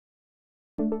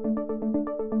I'm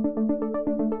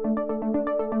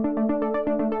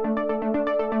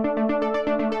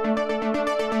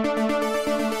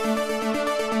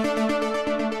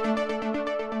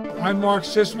Mark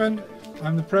Sisman.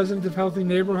 I'm the president of Healthy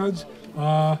Neighborhoods.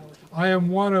 I am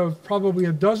one of probably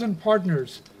a dozen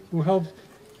partners who helped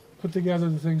put together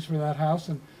the things for that house,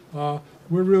 and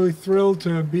we're really thrilled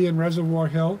to be in Reservoir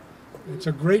Hill. It's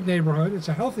a great neighborhood. It's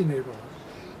a healthy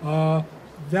neighborhood.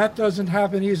 That doesn't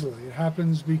happen easily. It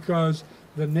happens because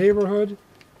the neighborhood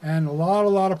and a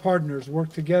lot of partners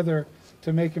work together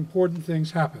to make important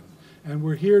things happen. And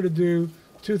we're here to do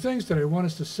two things today. One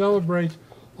is to celebrate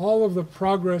all of the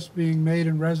progress being made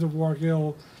in Reservoir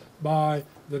Hill by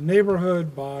the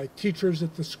neighborhood, by teachers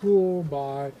at the school,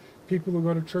 by people who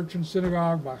go to church and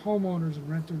synagogue, by homeowners and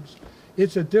renters.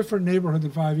 It's a different neighborhood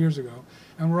than 5 years ago.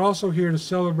 And we're also here to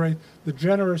celebrate the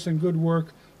generous and good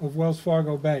work of Wells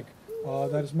Fargo Bank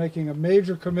that is making a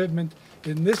major commitment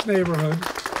in this neighborhood,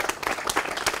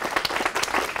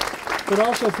 but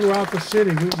also throughout the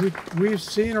city. We've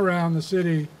seen around the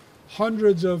city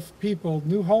hundreds of people,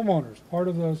 new homeowners, part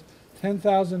of those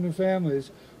 10,000 new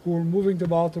families who are moving to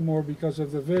Baltimore because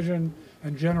of the vision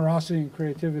and generosity and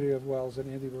creativity of Wells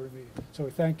and Andy Bertamini. So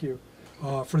thank you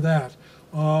for that.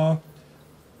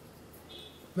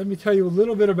 Let me tell you a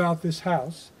little bit about this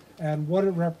house and what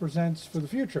it represents for the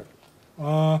future.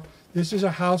 This is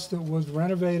a house that was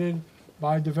renovated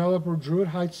by developer Druid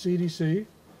Heights CDC,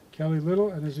 Kelly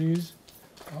Little and Aziz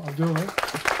Abdullah.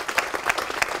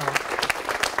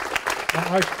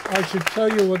 I should tell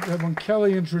you that when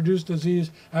Kelly introduced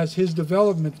Aziz as his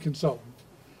development consultant,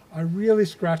 I really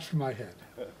scratched my head.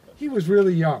 He was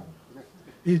really young.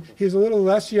 He's a little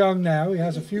less young now. He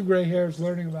has a few gray hairs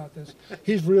learning about this.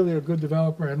 He's really a good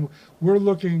developer, and we're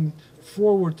looking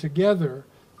forward together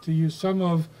to use some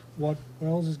of what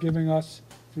Wells is giving us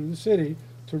through the city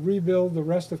to rebuild the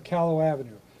rest of Callow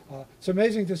Avenue. It's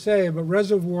amazing to say, but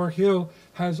Reservoir Hill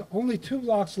has only 2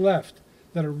 blocks left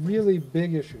that are really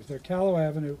big issues. They're Callow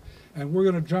Avenue, and we're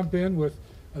going to jump in with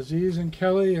Aziz and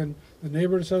Kelly and the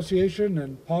Neighborhood Association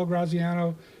and Paul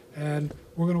Graziano, and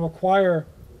we're going to acquire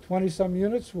 20-some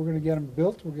units. We're going to get them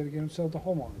built. We're going to get them sold to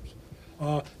homeowners,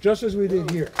 just as we did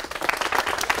here.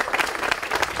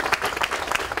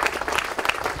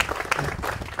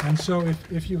 And so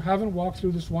if you haven't walked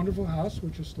through this wonderful house,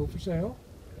 which is still for sale,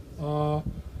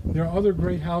 there are other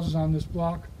great houses on this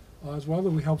block as well that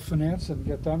we help finance and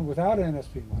get done without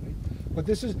NSP money. But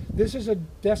this is a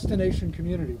destination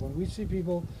community. When we see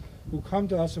people who come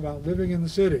to us about living in the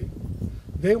city,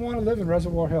 they want to live in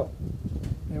Reservoir Hill.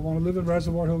 They want to live in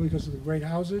Reservoir Hill because of the great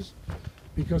houses,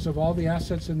 because of all the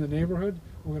assets in the neighborhood.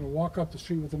 We're going to walk up the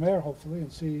street with the mayor, hopefully,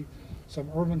 and see some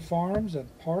urban farms and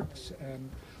parks, and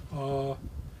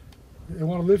they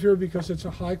want to live here because it's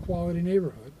a high-quality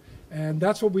neighborhood. And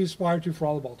that's what we aspire to for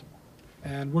all of Baltimore.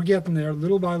 And we're getting there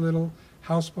little by little,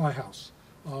 house by house.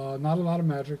 Not a lot of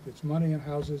magic. It's money and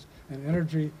houses and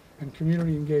energy and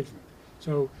community engagement.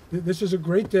 So this is a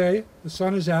great day. The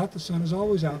sun is out. The sun is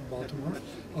always out in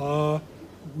Baltimore.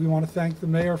 We want to thank the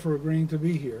mayor for agreeing to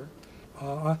be here.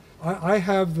 I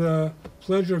have the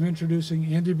pleasure of introducing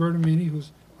Andy Bertamini,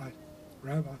 who's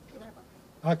Rabbi.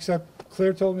 Except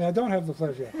Claire told me I don't have the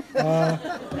pleasure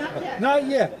yet. Not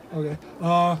yet. Okay.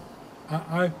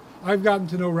 I've gotten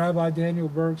to know Rabbi Daniel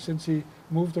Berg since he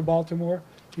moved to Baltimore.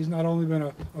 He's not only been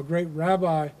a great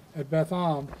rabbi at Beth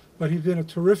Am, but he's been a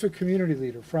terrific community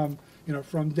leader. From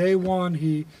day one,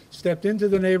 he stepped into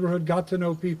the neighborhood, got to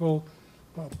know people,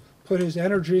 put his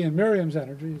energy and Miriam's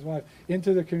energy, his wife,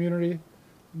 into the community.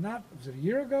 Was it a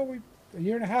year ago? A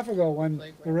year and a half ago, when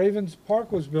the Ravens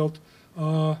Park was built.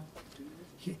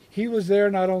 He was there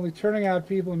not only turning out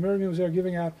people, and Miriam was there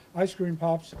giving out ice cream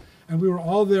pops, and we were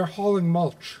all there hauling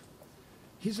mulch.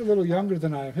 He's a little younger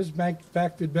than I am. His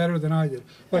back did better than I did.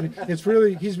 But he's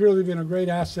really been a great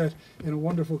asset in a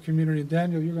wonderful community. And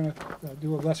Daniel, you're going to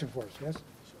do a blessing for us, yes?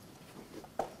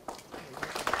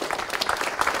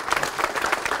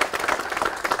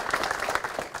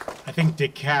 I think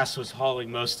Dick Cass was hauling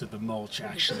most of the mulch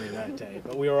actually that day,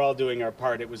 but we were all doing our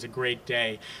part. It was a great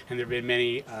day, and there have been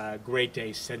many great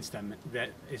days since then.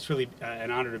 It's really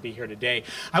an honor to be here today.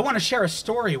 I want to share a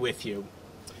story with you.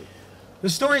 The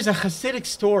story is a Hasidic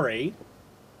story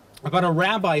about a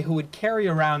rabbi who would carry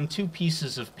around 2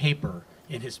 pieces of paper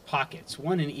in his pockets,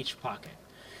 one in each pocket.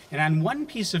 And on one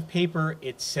piece of paper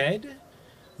it said,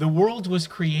 "The world was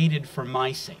created for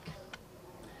my sake."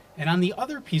 And on the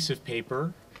other piece of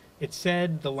paper it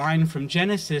said the line from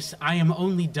Genesis, "I am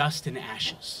only dust and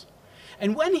ashes."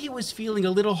 And when he was feeling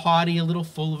a little haughty, a little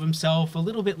full of himself, a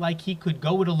little bit like he could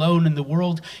go it alone in the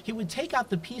world, he would take out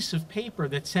the piece of paper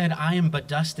that said, "I am but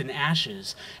dust and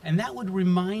ashes." And that would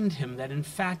remind him that in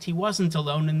fact he wasn't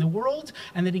alone in the world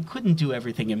and that he couldn't do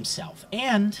everything himself.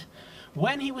 And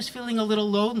when he was feeling a little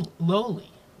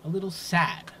lowly, a little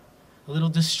sad, a little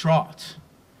distraught,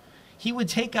 he would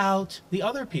take out the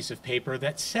other piece of paper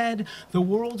that said the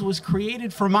world was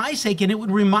created for my sake, and it would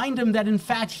remind him that in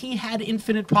fact he had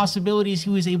infinite possibilities, he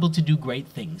was able to do great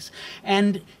things.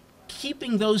 And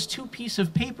keeping those two pieces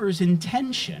of papers in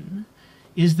tension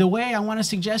is the way I want to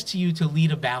suggest to you to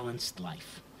lead a balanced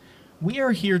life. We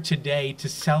are here today to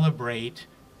celebrate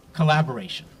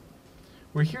collaboration.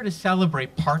 We're here to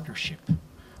celebrate partnership.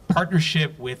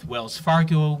 Partnership with Wells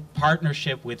Fargo,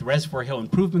 partnership with Reservoir Hill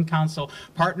Improvement Council,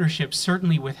 partnership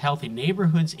certainly with Healthy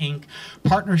Neighborhoods, Inc.,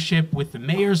 partnership with the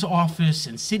Mayor's Office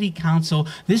and City Council.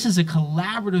 This is a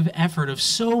collaborative effort of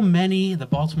so many, the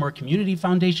Baltimore Community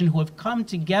Foundation, who have come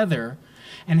together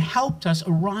and helped us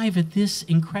arrive at this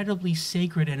incredibly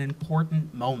sacred and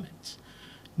important moment.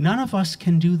 None of us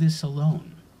can do this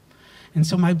alone. And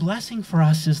so my blessing for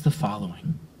us is the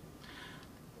following.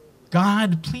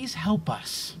 God, please help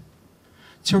us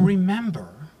to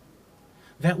remember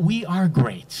that we are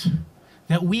great,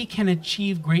 that we can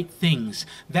achieve great things,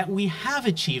 that we have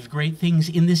achieved great things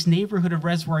in this neighborhood of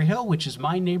Reservoir Hill, which is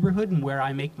my neighborhood and where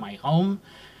I make my home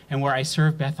and where I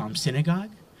serve Beth Am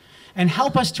Synagogue. And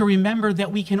help us to remember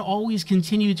that we can always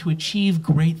continue to achieve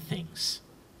great things.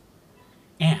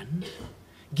 And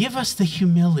give us the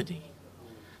humility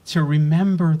to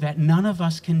remember that none of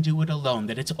us can do it alone,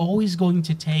 that it's always going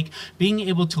to take being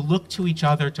able to look to each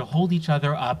other, to hold each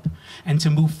other up, and to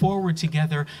move forward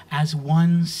together as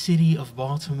one city of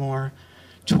Baltimore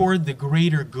toward the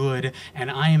greater good, and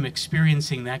I am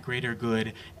experiencing that greater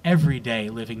good every day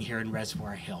living here in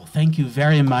Reservoir Hill. Thank you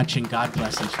very much, and God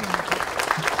bless each one of you.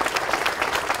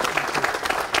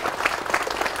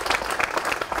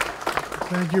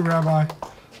 Thank you, Rabbi.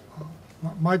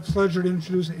 My pleasure to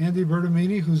introduce Andy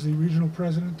Bertamini, who's the regional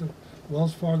president of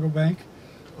Wells Fargo Bank.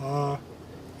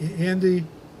 Andy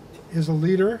is a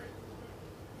leader.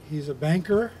 He's a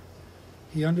banker.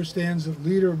 He understands that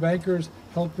leader bankers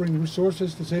help bring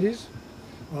resources to cities.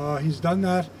 He's done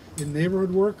that in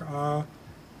neighborhood work.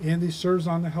 Andy serves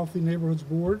on the Healthy Neighborhoods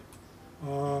Board.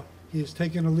 He has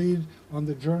taken a lead on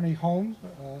the Journey Home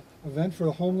event for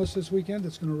the homeless this weekend.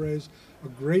 It's going to raise a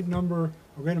great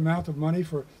amount of money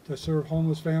to serve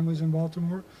homeless families in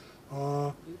Baltimore.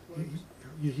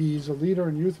 He's a leader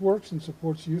in Youth Works and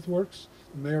supports Youth Works.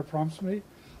 The mayor prompts me.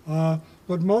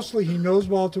 But mostly he knows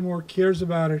Baltimore, cares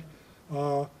about it,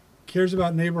 cares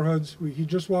about neighborhoods. He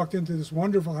just walked into this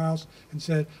wonderful house and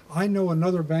said, "I know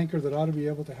another banker that ought to be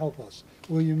able to help us.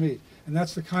 Will you meet?" And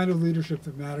that's the kind of leadership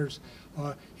that matters.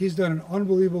 He's done an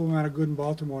unbelievable amount of good in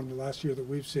Baltimore in the last year that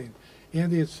we've seen.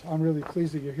 Andy, I'm really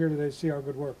pleased that you're here today to see our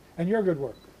good work and your good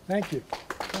work. Thank you.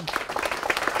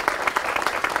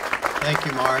 Thank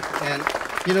you, Mark. And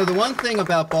you know, the one thing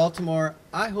about Baltimore,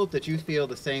 I hope that you feel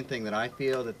the same thing that I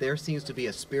feel, that there seems to be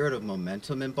a spirit of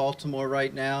momentum in Baltimore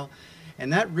right now.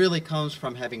 And that really comes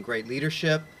from having great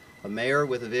leadership, a mayor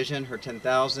with a vision, her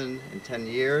 10,000 in 10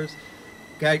 years,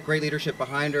 got great leadership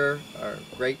behind her, our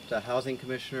great housing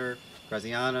commissioner,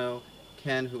 Graziano,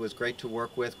 Ken, who was great to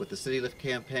work with the City Lift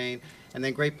campaign, and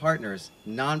then great partners,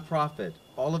 nonprofit.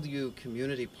 All of you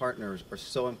community partners are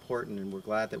so important, and we're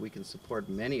glad that we can support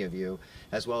many of you,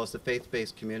 as well as the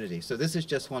faith-based community. So this is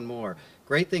just one more.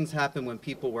 Great things happen when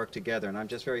people work together, and I'm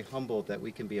just very humbled that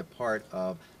we can be a part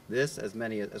of this as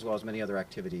well as many other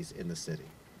activities in the city.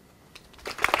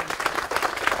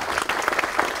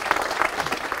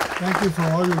 Thank you for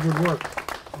all your good work.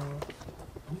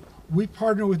 We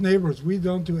partner with neighborhoods. We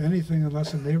don't do anything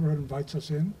unless a neighborhood invites us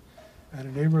in, and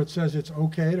a neighborhood says it's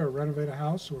okay to renovate a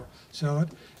house or sell it.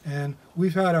 And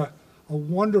we've had a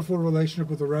wonderful relationship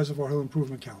with the Reservoir Hill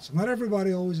Improvement Council. Not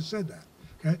everybody always has said that,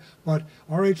 okay? But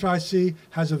RHIC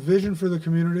has a vision for the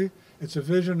community. It's a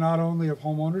vision not only of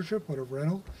home ownership, but of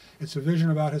rental. It's a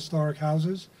vision about historic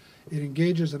houses. It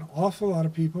engages an awful lot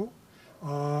of people,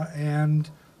 and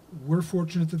we're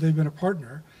fortunate that they've been a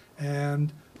partner.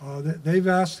 And they've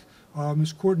asked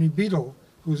Ms. Courtney Beadle,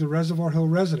 who's a Reservoir Hill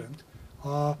resident,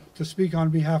 to speak on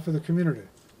behalf of the community.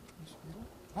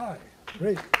 Hi,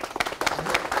 great.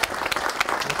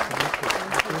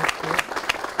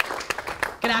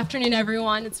 Good afternoon,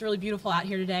 everyone. It's really beautiful out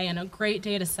here today and a great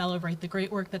day to celebrate the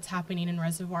great work that's happening in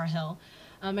Reservoir Hill.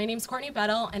 My name is Courtney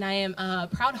Beadle, and I am a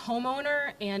proud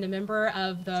homeowner and a member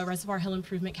of the Reservoir Hill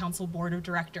Improvement Council Board of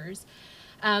Directors.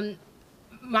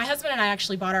 My husband and I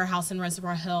actually bought our house in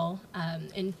Reservoir Hill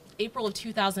in April of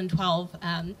 2012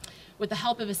 with the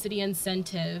help of a city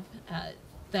incentive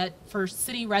that for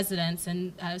city residents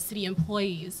and city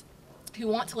employees who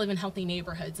want to live in healthy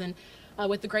neighborhoods. And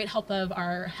with the great help of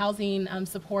our housing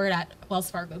support at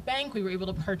Wells Fargo Bank, we were able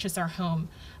to purchase our home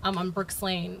on Brooks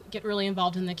Lane, get really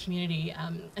involved in the community,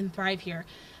 and thrive here.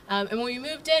 And when we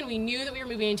moved in, we knew that we were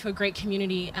moving into a great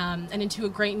community and into a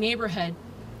great neighborhood,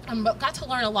 but got to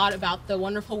learn a lot about the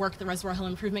wonderful work the Reservoir Hill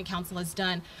Improvement Council has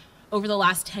done over the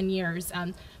last 10 years,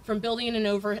 from building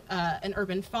an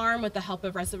urban farm with the help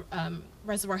of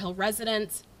Reservoir Hill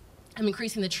residents,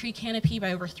 increasing the tree canopy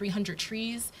by over 300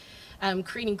 trees,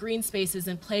 creating green spaces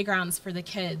and playgrounds for the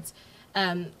kids,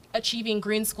 achieving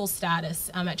green school status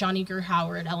at John Eager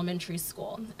Howard Elementary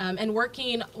School, and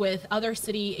working with other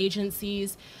city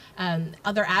agencies,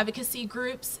 other advocacy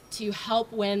groups to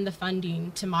help win the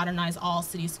funding to modernize all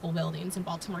city school buildings in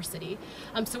Baltimore City.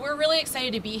 So we're really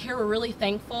excited to be here. We're really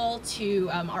thankful to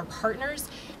our partners.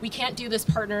 We can't do this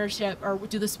partnership or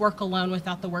do this work alone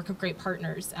without the work of great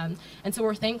partners. And so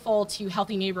we're thankful to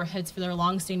Healthy Neighborhoods for their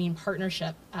longstanding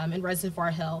partnership in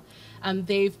Reservoir Hill.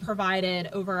 They've provided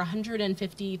over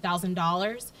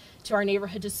 $150,000 to our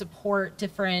neighborhood to support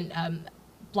different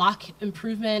block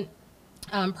improvement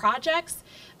projects.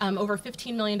 Over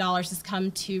 $15 million has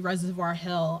come to Reservoir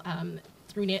Hill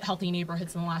through Healthy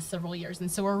Neighborhoods in the last several years.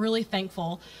 And so we're really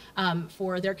thankful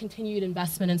for their continued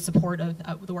investment and support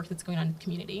of the work that's going on in the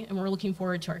community. And we're looking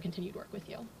forward to our continued work with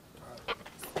you.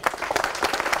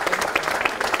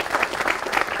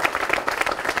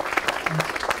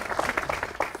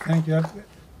 Thank you.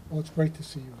 Well, it's great to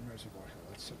see you in Reservoir Hill.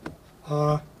 That's simple.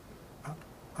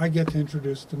 I get to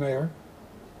introduce the mayor.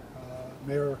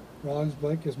 Mayor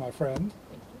Rawlings-Blake is my friend.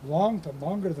 Longer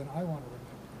than I want to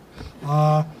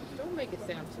remember. Don't make it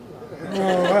sound too long.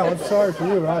 Oh, well, I'm sorry for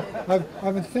you.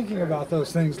 I've been thinking about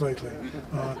those things lately.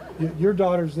 Your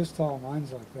daughter's this tall,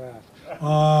 mine's like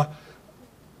that.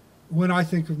 When I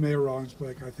think of Mayor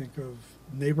Rawlings-Blake, I think of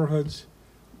neighborhoods,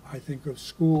 I think of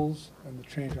schools and the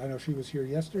change. I know she was here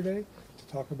yesterday to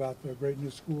talk about the great new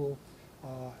school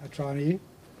at John E.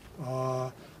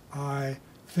 I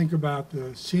think about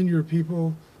the senior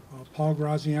people, Paul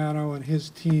Graziano and his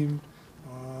team.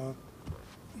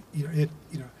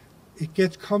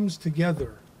 It comes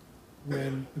together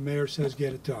when the mayor says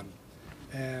get it done,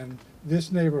 and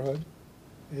this neighborhood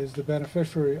is the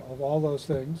beneficiary of all those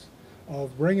things,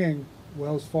 of bringing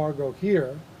Wells Fargo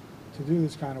here to do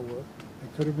this kind of work. They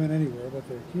could have been anywhere, but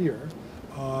they're here.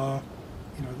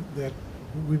 That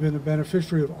we've been a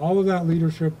beneficiary of all of that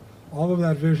leadership, all of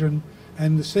that vision,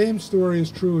 and the same story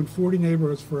is true in 40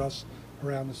 neighborhoods for us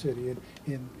around the city.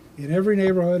 In every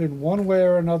neighborhood, in one way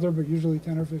or another, but usually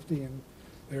 10 or 15,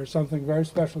 there's something very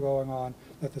special going on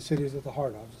that the city is at the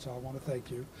heart of. So I want to thank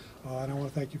you, and I want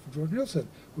to thank you for George Nielsen,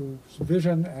 whose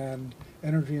vision and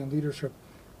energy and leadership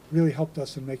really helped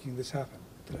us in making this happen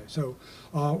today. So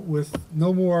with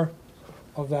no more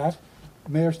of that,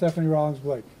 Mayor Stephanie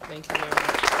Rawlings-Blake. Thank you very much.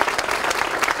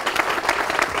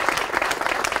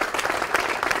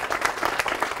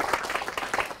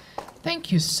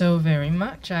 Thank you so very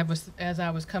much. As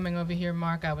I was coming over here,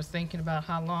 Mark, I was thinking about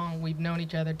how long we've known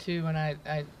each other too, and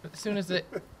as soon as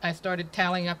I started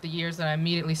tallying up the years, I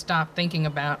immediately stopped thinking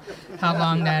about how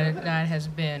long that has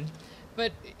been.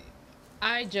 But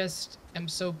I just am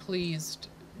so pleased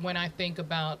when I think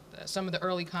about some of the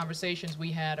early conversations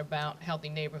we had about healthy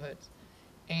neighborhoods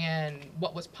and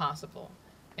what was possible,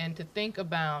 and to think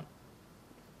about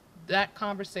that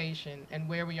conversation and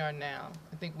where we are now.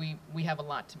 I think we have a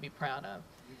lot to be proud of.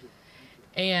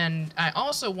 And I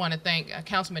also want to thank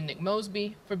Councilman Nick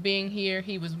Mosby for being here.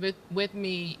 He was with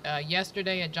me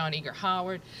yesterday at John Eager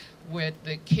Howard with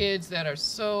the kids that are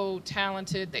so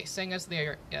talented. They sang us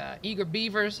their Eager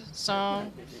Beavers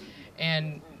song,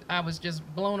 and I was just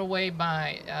blown away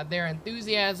by their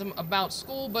enthusiasm about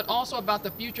school, but also about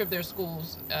the future of their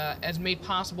schools, as made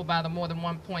possible by the more than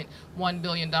 $1.1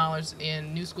 billion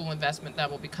in new school investment that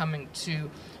will be coming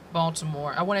to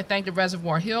Baltimore. I want to thank the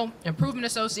Reservoir Hill Improvement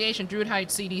Association, Druid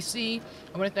Heights CDC.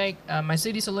 I want to thank my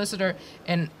city solicitor,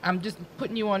 and I'm just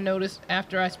putting you on notice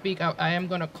after I speak. I am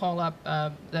going to call up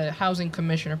the housing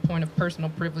commissioner, point of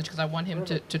personal privilege, because I want him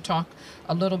to talk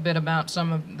a little bit about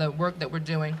some of the work that we're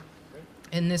doing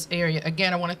in this area.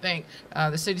 Again, I want to thank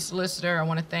the city solicitor. I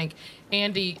want to thank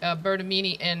Andy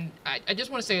Bertamini, and I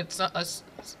just want to say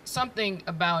something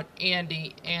about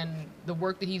Andy and the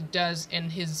work that he does in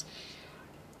his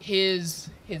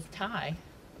tie.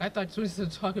 I thought you were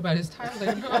talking about his tie. I was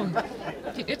like, no,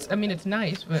 it's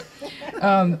nice, but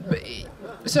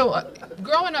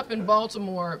growing up in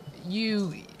Baltimore,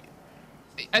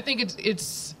 I think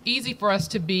it's easy for us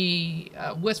to be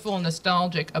wistful and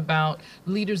nostalgic about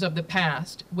leaders of the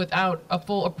past without a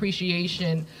full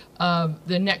appreciation of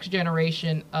the next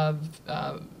generation of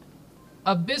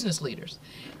business leaders.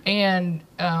 And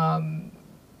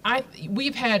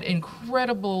we've had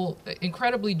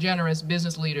incredibly generous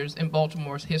business leaders in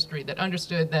Baltimore's history that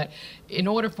understood that in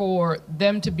order for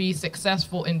them to be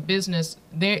successful in business,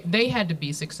 they had to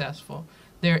be successful.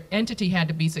 Their entity had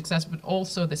to be successful, but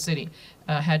also the city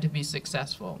had to be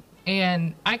successful.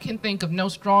 And I can think of no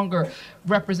stronger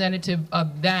representative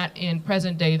of that in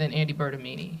present day than Andy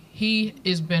Bertamini. He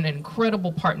has been an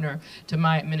incredible partner to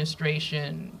my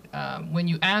administration. When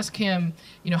you ask him,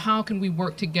 how can we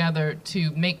work together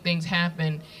to make things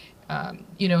happen,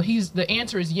 the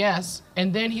answer is yes,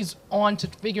 and then he's on to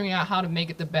figuring out how to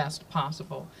make it the best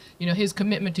possible. His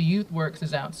commitment to Youth Works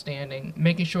is outstanding,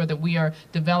 making sure that we are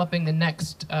developing the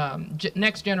next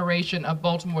generation of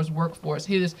Baltimore's workforce.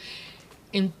 His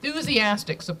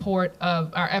enthusiastic support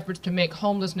of our efforts to make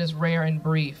homelessness rare and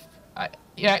brief.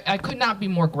 I could not be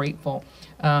more grateful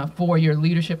for your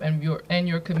leadership and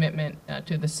your commitment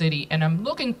to the city, and I'm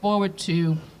looking forward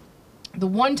to the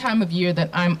one time of year that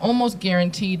I'm almost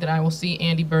guaranteed that I will see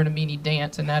Andy Bertamini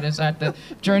dance, and that is at the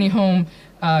Journey Home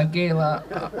Gala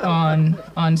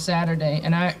on Saturday.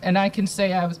 And I can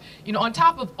say I was, on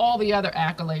top of all the other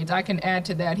accolades, I can add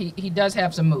to that he does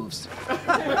have some moves.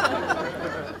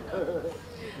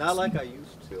 Not like I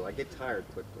used to. I get tired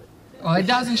quickly. Well, it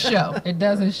doesn't show. It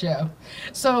doesn't show.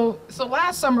 So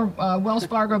last summer, Wells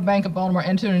Fargo Bank of Baltimore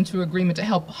entered into an agreement to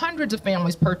help hundreds of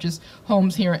families purchase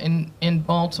homes here in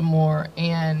Baltimore.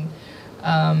 And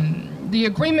the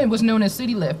agreement was known as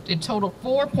City Lift. It totaled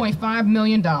 $4.5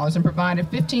 million and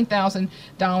provided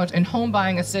 $15,000 in home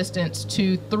buying assistance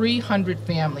to 300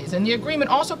 families. And the agreement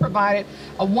also provided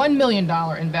a $1 million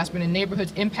investment in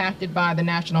neighborhoods impacted by the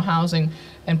national housing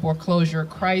and foreclosure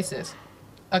crisis.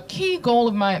 A key goal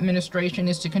of my administration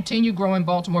is to continue growing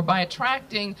Baltimore by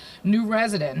attracting new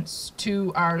residents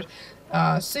to our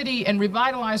city and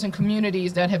revitalizing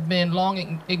communities that have been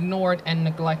long ignored and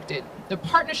neglected. The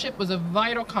partnership was a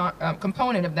vital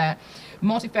component of that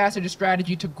multifaceted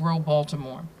strategy to grow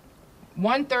Baltimore.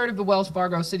 1/3 of the Wells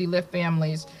Fargo City Lift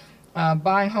families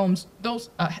buying homes,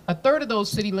 a third of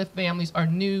those City Lift families are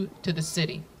new to the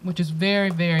city, which is very,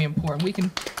 very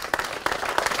important.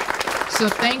 So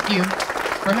thank you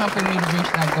for helping me to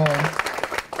reach that goal.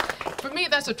 For me,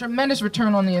 that's a tremendous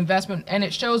return on the investment, and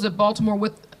it shows that Baltimore,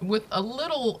 with a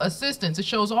little assistance, it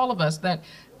shows all of us that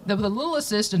with a little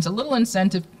assistance, a little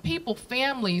incentive, people,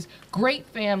 families, great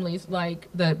families like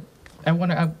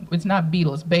it's not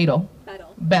Beetle, it's Betel.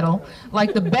 Betel,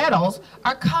 like the Betels,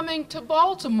 are coming to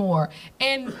Baltimore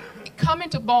and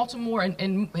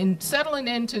settling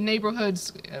into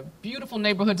neighborhoods, beautiful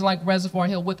neighborhoods like Reservoir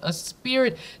Hill, with a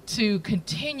spirit to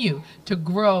continue to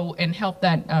grow and help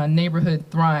that neighborhood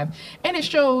thrive. And it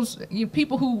shows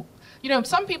people who,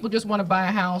 some people just want to buy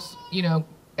a house,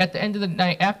 at the end of the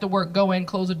night, after work, go in,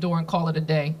 close the door, and call it a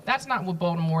day. That's not what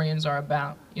Baltimoreans are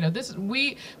about.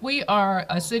 We are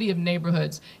a city of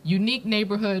neighborhoods, unique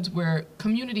neighborhoods where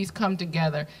communities come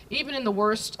together, even in the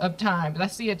worst of times. I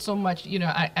see it so much.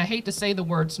 I hate to say the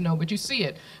word snow, but you see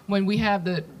it when we have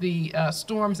the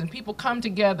storms and people come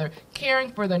together,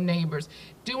 caring for their neighbors,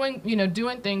 doing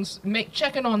things,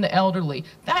 checking on the elderly.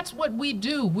 That's what we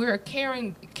do. We're a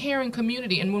caring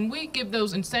community, and when we give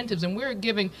those incentives and we're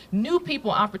giving new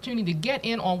people opportunity to get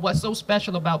in on what's so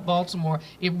special about Baltimore,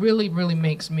 it really, really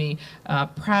makes me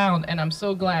proud. And I'm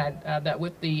so glad that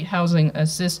with the housing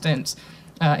assistance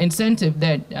incentive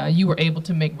that you were able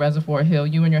to make Reservoir Hill,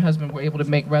 you and your husband were able to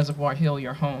make Reservoir Hill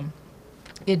your home.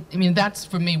 That's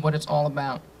for me what it's all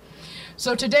about.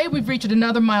 So today we've reached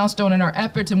another milestone in our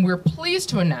efforts, and we're pleased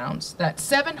to announce that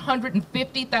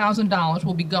 $750,000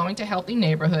 will be going to Healthy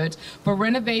Neighborhoods for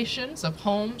renovations of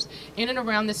homes in and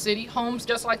around the city, homes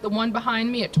just like the one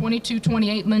behind me at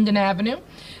 2228 Linden Avenue.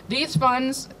 These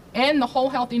funds and the whole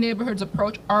Healthy Neighborhoods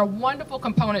approach are wonderful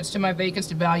components to my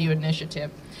Vacancy Value Initiative.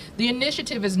 The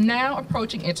initiative is now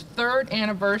approaching its 3rd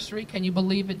anniversary. Can you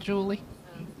believe it, Julie?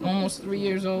 Almost 3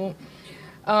 years old.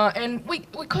 And we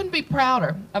couldn't be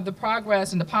prouder of the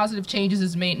progress and the positive changes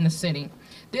it's made in the city.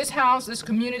 This house, this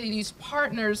community, these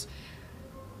partners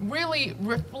really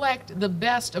reflect the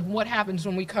best of what happens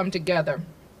when we come together.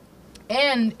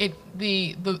 And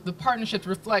the partnership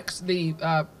reflects the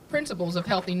principles of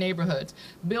Healthy Neighborhoods,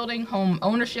 building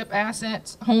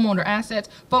homeowner assets,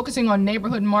 focusing on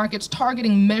neighborhood markets,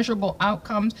 targeting measurable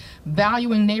outcomes,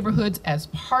 valuing neighborhoods as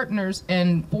partners,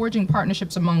 and forging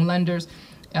partnerships among lenders,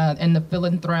 and the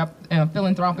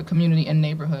philanthropic community and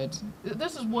neighborhoods.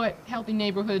 This is what Healthy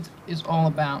Neighborhoods is all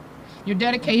about. Your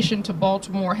dedication to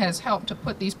Baltimore has helped to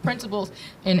put these principles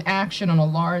in action on a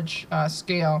large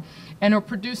scale and are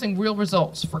producing real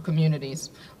results for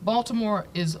communities. Baltimore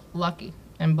is lucky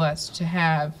and blessed to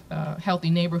have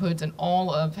Healthy Neighborhoods and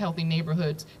all of Healthy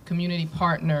Neighborhoods community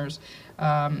partners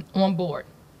on board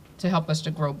to help us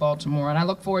to grow Baltimore. And I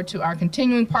look forward to our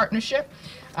continuing partnership.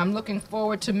 I'm looking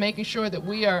forward to making sure that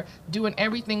we are doing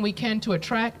everything we can to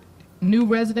attract new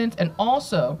residents and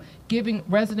also giving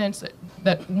residents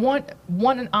that want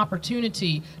an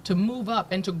opportunity to move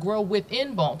up and to grow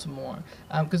within Baltimore,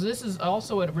 because this is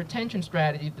also a retention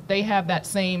strategy that they have that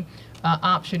same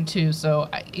option too. So,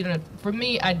 for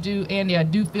me, Andy, I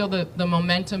do feel the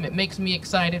momentum. It makes me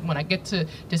excited when I get to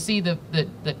see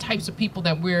the types of people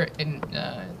that we're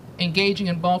engaging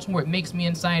in Baltimore. It makes me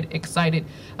excited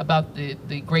about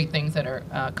the great things that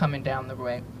are coming down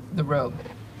the road.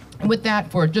 With that,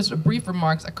 for just a brief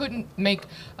remarks, I couldn't make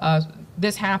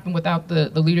this happen without the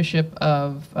leadership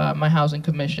of my housing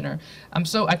commissioner.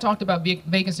 I talked about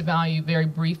vacancy value very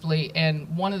briefly, and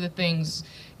one of the things,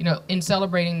 in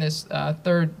celebrating this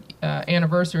third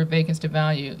anniversary of vacancy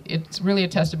value, it's really a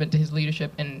testament to his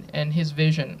leadership and his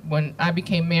vision. When I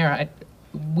became mayor,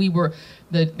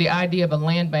 the idea of a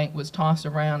land bank was tossed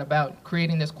around about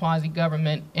creating this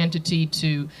quasi-government entity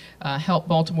to help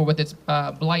Baltimore with its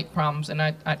blight problems. And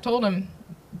I told him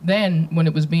then, when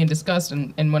it was being discussed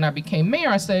and when I became mayor,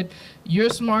 I said, you're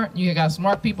smart, you got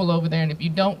smart people over there, and if you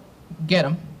don't get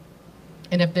them,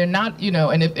 and if they're not,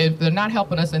 and if they're not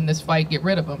helping us in this fight, get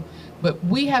rid of them. But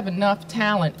we have enough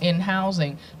talent in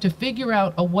housing to figure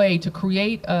out a way to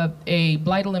create a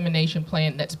blight elimination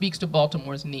plan that speaks to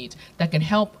Baltimore's needs, that can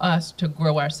help us to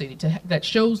grow our city,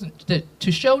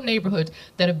 to show neighborhoods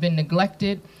that have been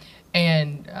neglected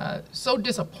and so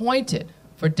disappointed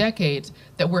for decades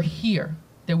that we're here,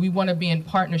 that we want to be in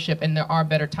partnership, and there are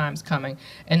better times coming.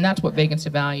 And that's what vacancy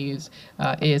values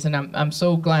is. And I'm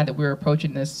so glad that we're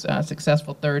approaching this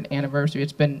successful third anniversary.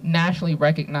 It's been nationally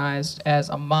recognized as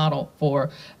a model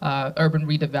for urban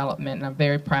redevelopment, and I'm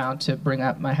very proud to bring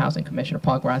up my housing commissioner,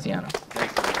 Paul Graziano.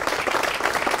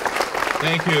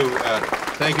 Thank you.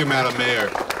 Thank you, Madam Mayor.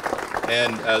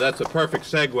 And that's a perfect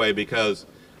segue, because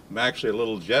I'm actually a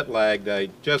little jet lagged. I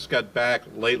just got back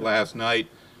late last night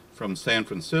from San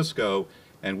Francisco,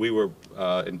 and we were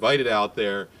invited out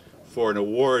there for an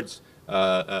awards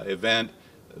event.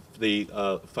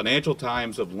 The Financial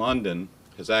Times of London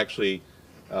has actually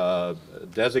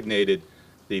designated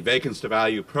the Vacancy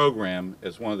Value program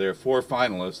as one of their 4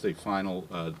 finalists. The final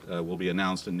will be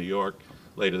announced in New York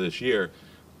later this year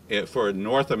for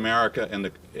North America and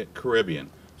the Caribbean.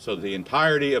 So the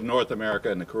entirety of North America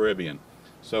and the Caribbean.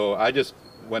 So I just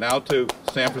went out to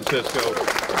San Francisco,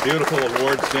 a beautiful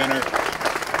awards dinner,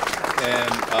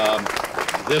 and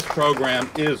this program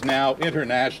is now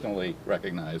internationally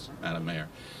recognized, Madam Mayor.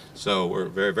 So we're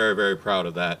very, very, very proud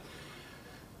of that.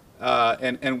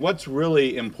 And what's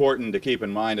really important to keep in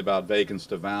mind about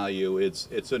vacancy value,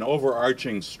 it's an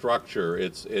overarching structure.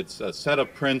 It's a set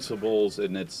of principles,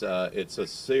 and it's a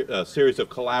series of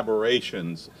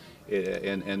collaborations.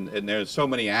 And there's so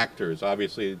many actors.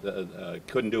 Obviously,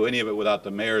 couldn't do any of it without the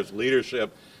mayor's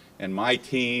leadership and my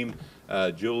team.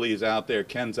 Julie's out there,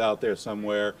 Ken's out there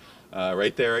somewhere,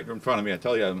 right there in front of me. I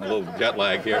tell you, I'm a little jet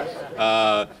lagged here.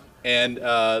 And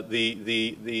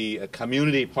the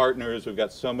community partners, we've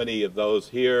got so many of those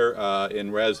here in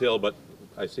Res Hill, but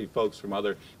I see folks from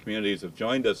other communities have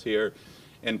joined us here,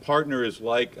 and partners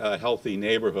like Healthy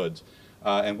Neighborhoods.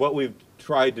 And what we've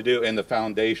tried to do in the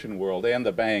foundation world and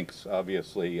the banks,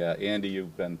 obviously, Andy,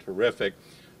 you've been terrific.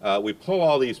 We pull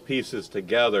all these pieces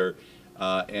together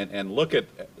and look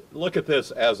at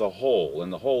this as a whole,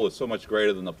 and the whole is so much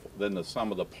greater than the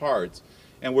sum of the parts.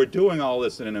 And we're doing all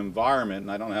this in an environment,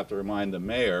 and I don't have to remind the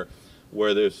mayor,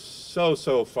 where there's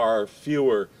so far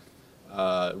fewer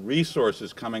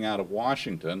resources coming out of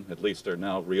Washington. At least they're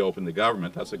now reopened the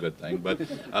government. That's a good thing. But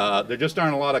there just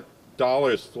aren't a lot of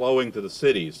dollars flowing to the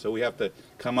cities. So we have to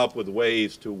come up with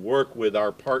ways to work with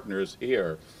our partners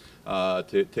here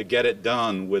to get it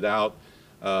done without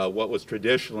what was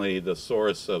traditionally the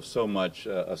source of so much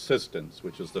assistance,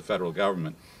 which is the federal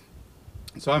government.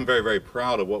 So I'm very, very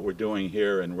proud of what we're doing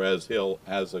here in Res Hill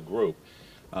as a group.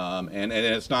 And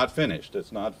it's not finished.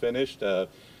 It's not finished.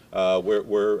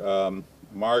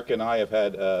 Mark and I have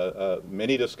had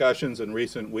many discussions in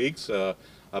recent weeks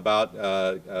about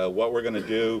what we're going to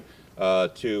do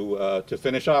to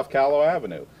finish off Callow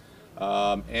Avenue.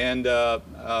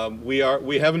 We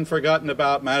haven't forgotten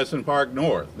about Madison Park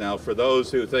North. Now, for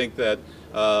those who think that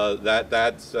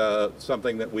that's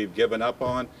something that we've given up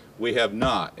on, we have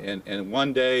not. And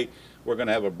one day we're going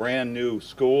to have a brand new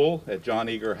school at John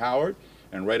Eager Howard,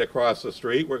 and right across the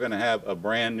street we're going to have a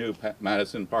brand new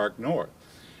Madison Park North.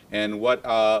 And what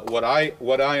I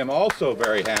am also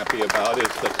very happy about is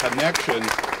the connection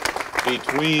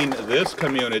between this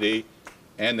community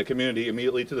and the community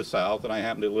immediately to the south. And I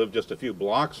happen to live just a few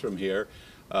blocks from here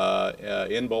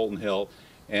in Bolton Hill.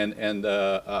 And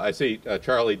I see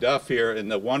Charlie Duff here and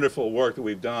the wonderful work that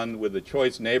we've done with the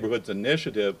Choice Neighborhoods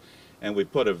Initiative. And we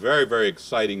put a very, very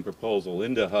exciting proposal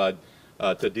into HUD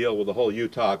to deal with the whole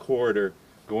Utah corridor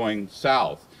going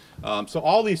south. So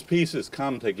all these pieces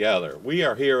come together. We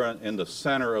are here in the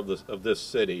center of this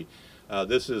city.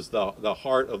 This is the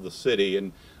heart of the city,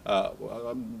 and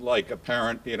like a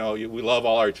parent, you know, we love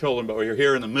all our children, but we're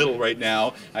here in the middle right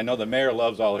now. I know the mayor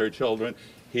loves all her children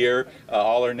here,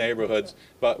 all our neighborhoods,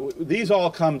 but these all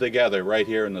come together right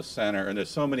here in the center, and there's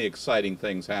so many exciting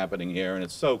things happening here, and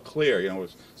it's so clear, you know, we're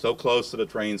so close to the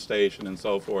train station and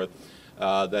so forth,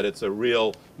 that it's a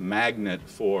real magnet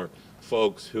for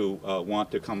folks who want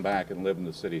to come back and live in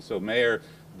the city. So, Mayor,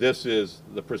 this is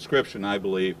the prescription, I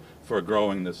believe, for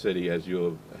growing the city, as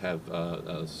you have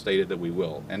stated that we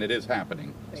will, and it is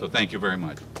happening. So thank you very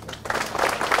much.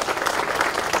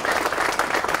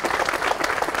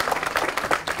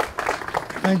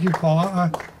 Thank you,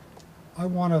 Paul. I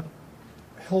want to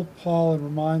help Paul and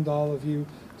remind all of you,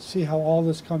 see how all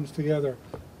this comes together.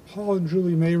 Paul and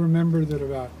Julie may remember that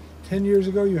about 10 years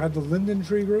ago you had the Linden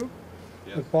Tree Group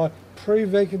that bought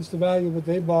pre-vacants to value, but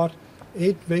they bought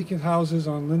 8 vacant houses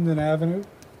on Linden Avenue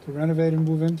to renovate and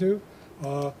move into.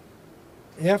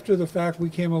 After the fact, we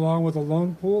came along with a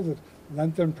loan pool that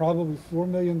lent them probably $4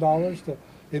 million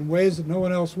in ways that no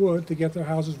one else would to get their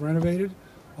houses renovated,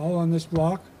 all on this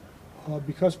block.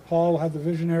 Because Paul had the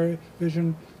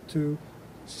vision to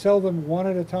sell them one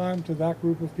at a time to that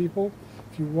group of people.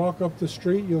 If you walk up the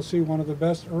street, you'll see one of the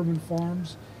best urban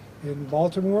farms in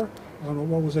Baltimore on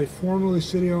what was a formerly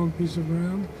city-owned piece of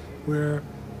ground, where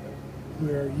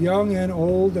young and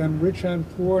old and rich and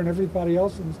poor and everybody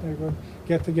else in this neighborhood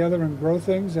get together and grow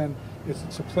things, and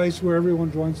it's a place where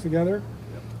everyone joins together.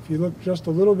 If you look just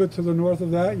a little bit to the north of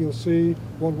that, you'll see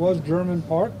what was German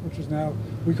Park, which is now,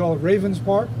 we call it Ravens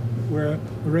Park, where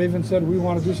the Ravens said, we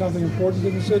want to do something important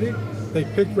in the city. They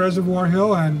picked Reservoir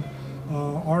Hill, and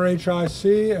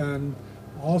RHIC and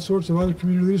all sorts of other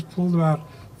community leaders pulled about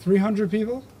 300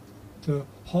 people to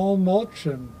haul mulch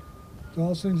and do all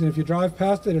those things. And if you drive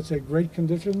past it, it's a great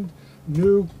conditioned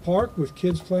new park with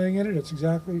kids playing in it. It's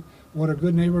exactly what a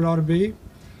good neighborhood ought to be.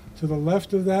 To the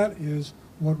left of that is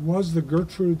what was the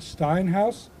Gertrude Stein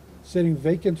House, sitting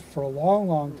vacant for a long,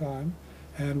 long time.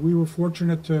 And we were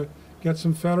fortunate to get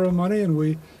some federal money, and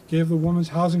we gave the Women's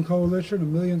Housing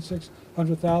Coalition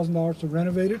 $1,600,000 to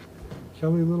renovate it.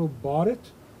 Kelly Little bought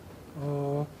it,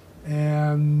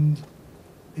 and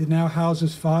it now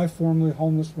houses 5 formerly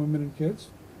homeless women and kids.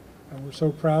 And we're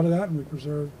so proud of that, and we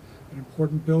preserved an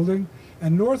important building.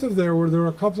 And north of there were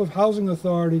a couple of housing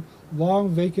authority long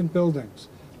vacant buildings.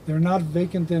 They're not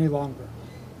vacant any longer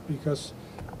because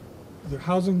the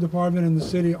housing department in the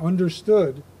city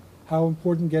understood how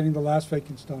important getting the last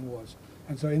vacancy done was.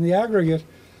 And so in the aggregate,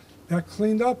 that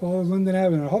cleaned up all of Linden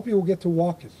Avenue. I hope you will get to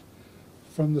walk it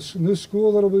from the new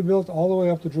school that will be built all the way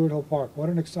up to Druid Hill Park. What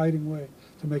an exciting way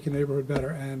to make a neighborhood better.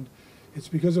 And it's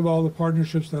because of all the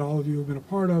partnerships that all of you have been a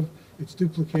part of. It's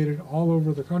duplicated all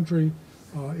over the country.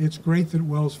 It's great that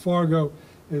Wells Fargo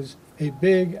is a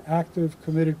big, active,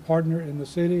 committed partner in the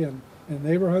city and in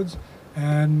neighborhoods,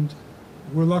 and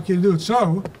we're lucky to do it.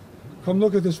 So come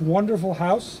look at this wonderful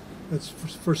house that's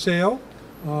for sale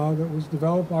that was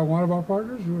developed by one of our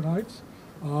partners, Druid Heights.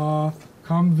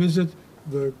 Come visit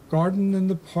the garden and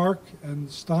the park and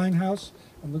the Stein House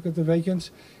and look at the vacants.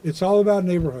 It's all about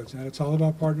neighborhoods, and it's all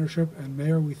about partnership. And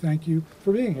Mayor, we thank you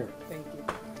for being here. Thank you.